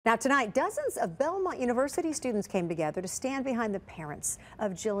Now tonight, dozens of Belmont University students came together to stand behind the parents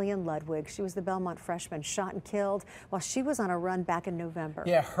of Jillian Ludwig. She was the Belmont freshman shot and killed while she was on a run back in November.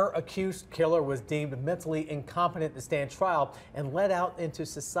 Yeah, her accused killer was deemed mentally incompetent to stand trial and let out into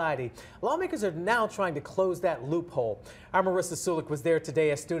society. Lawmakers are now trying to close that loophole. Our Marissa Sulik was there today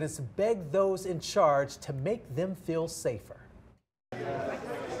as students begged those in charge to make them feel safer.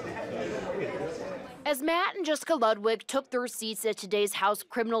 As Matt and Jessica Ludwig took their seats at today's House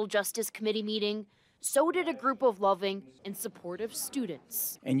Criminal Justice Committee meeting, so did a group of loving and supportive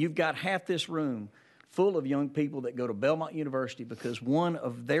students. And you've got half this room full of young people that go to Belmont University because one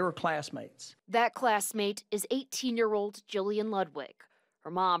of their classmates. That classmate is 18-year-old Jillian Ludwig.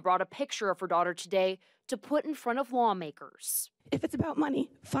 Her mom brought a picture of her daughter today to put in front of lawmakers. If it's about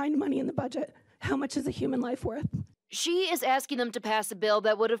money, find money in the budget. How much is a human life worth? She is asking them to pass a bill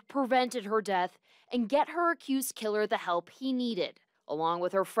that would have prevented her death and get her accused killer the help he needed. Along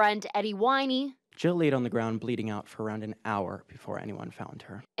with her friend Eddie Winey, Jill laid on the ground bleeding out for around an hour before anyone found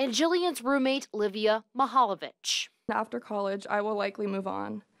her. And Jillian's roommate Livia Mihalovich. After college, I will likely move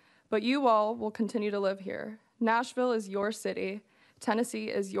on, but you all will continue to live here. Nashville is your city, Tennessee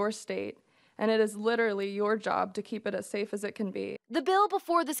is your state, and it is literally your job to keep it as safe as it can be. The bill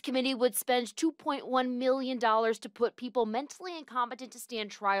before this committee would spend $2.1 million to put people mentally incompetent to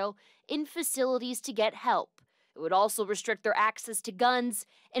stand trial in facilities to get help. It would also restrict their access to guns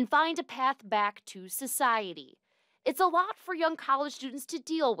and find a path back to society. It's a lot for young college students to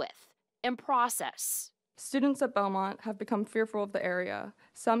deal with and process. Students at Belmont have become fearful of the area.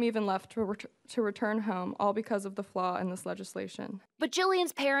 Some even left to return home, all because of the flaw in this legislation. But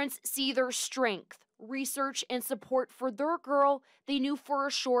Jillian's parents see their strength, research, and support for their girl they knew for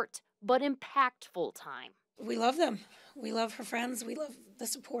a short but impactful time. We love them. We love her friends. We love the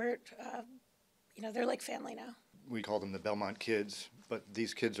support. They're like family now. We call them the Belmont kids, but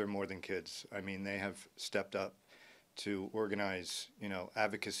these kids are more than kids. I mean, they have stepped up to organize,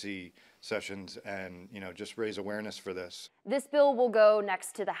 advocacy sessions and, just raise awareness for this. This bill will go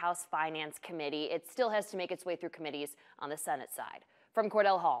next to the House Finance Committee. It still has to make its way through committees on the Senate side. From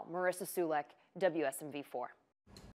Cordell Hall, Marissa Sulik, WSMV4.